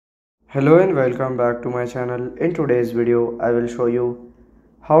Hello and welcome back to my channel. In today's video, I will show you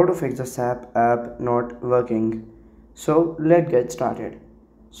how to fix the SAP app not working. So let's get started.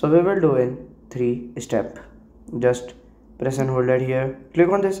 So we will do in 3 steps. Just press and hold it here. Click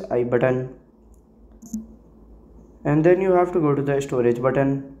on this I button and then you have to go to the storage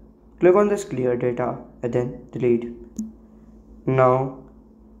button. Click on this clear data and then delete. Now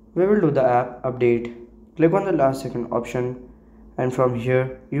we will do the app update. Click on the last second option and from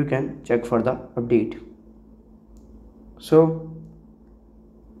here you can check for the update. So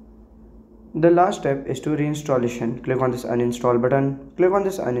the last step is to reinstallation. Click on this uninstall button, click on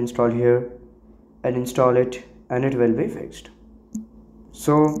this uninstall here and install it and it will be fixed.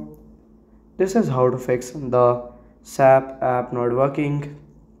 So this is how to fix the SAP app not working.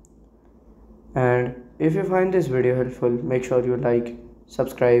 And if you find this video helpful, make sure you like,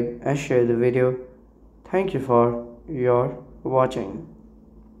 subscribe and share the video. Thank you for your watching.